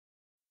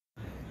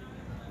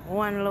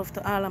One love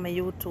to all of my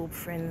YouTube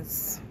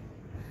friends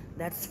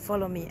that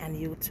follow me on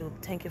YouTube.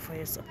 Thank you for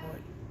your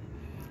support.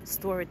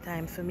 Story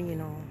time for me,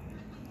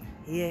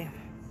 Yeah.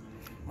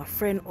 My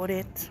friend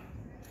Odette,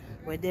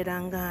 we're dead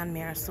and gone.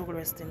 May her soul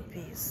rest in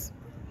peace.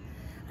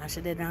 And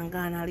she dead and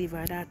gone. I leave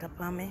her daughter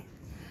for me.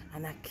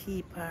 And I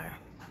keep her.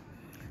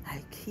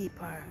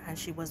 And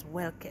she was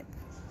well kept.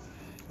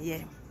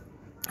 Yeah.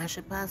 And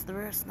she passed the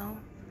rest now.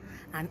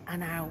 And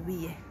on her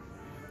way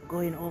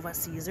going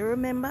overseas. You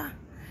remember?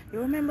 You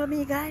remember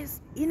me,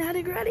 guys? In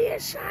the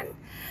graduation.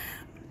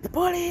 The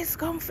police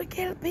come for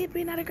kill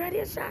people in the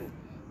graduation.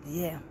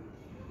 Yeah.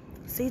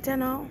 See it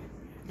now?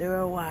 The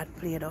reward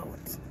played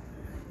out.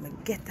 I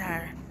get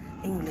her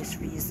English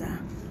visa.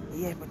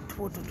 Yeah, but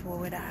toe to toe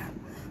with her.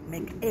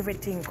 Make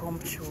everything come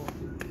true.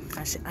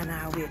 And she on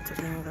her way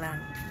to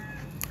England.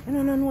 You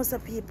know what's the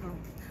people?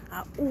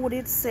 Who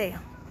did say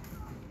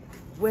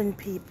when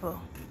people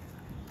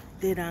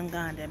dead and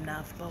gone, them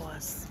not have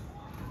powers?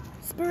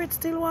 Spirit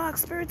still walk,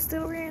 spirit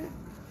still reign.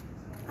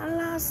 And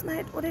last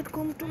night, what did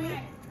come to me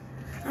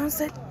and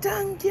said,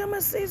 "Thank you, my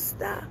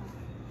sister."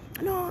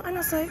 No, and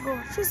I saw it go.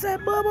 She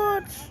said,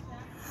 "Babach,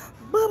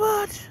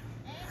 Babach,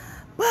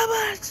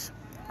 Babach."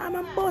 I'm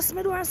a boss,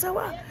 me door and said,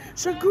 "What?"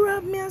 She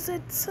grabbed me and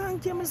said,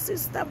 "Thank you, my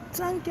sister.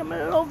 Thank you,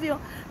 I love you.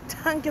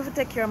 Thank you for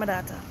taking care of my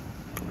daughter.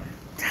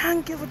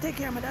 Thank you for taking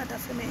care of my daughter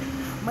for me.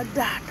 My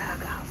daughter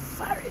got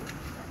foreign.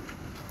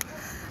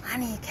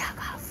 Anika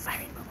got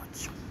foreign,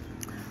 Babach.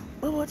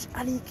 Babach,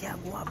 Anika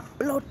go a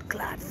blood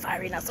clot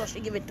foreign. So she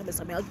give it to me,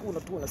 so I'll go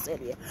to say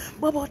it.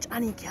 Babach,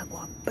 Anika go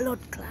a blood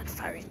clot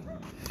foreign.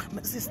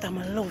 My sister,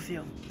 I love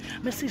you.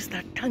 My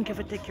sister, thank you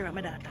for taking care of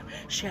my daughter.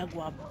 She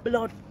go a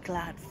blood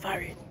clot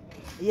foreign.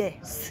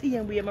 Yeah,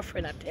 same way my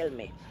friend tell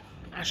me.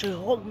 And she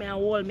hug me and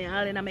hold me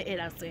all in my head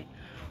and say,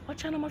 "What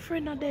channel my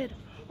friend not dead?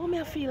 Oh, me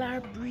I feel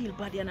her real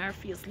body and her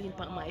face lean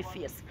on my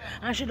face."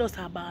 And she just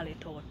a ball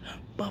it out.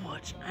 But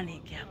watch, and he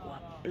can go a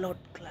blood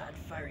clot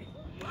foreign.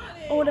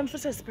 Oh, them for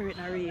say spirit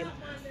not real.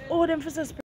 Oh, them for say spirit.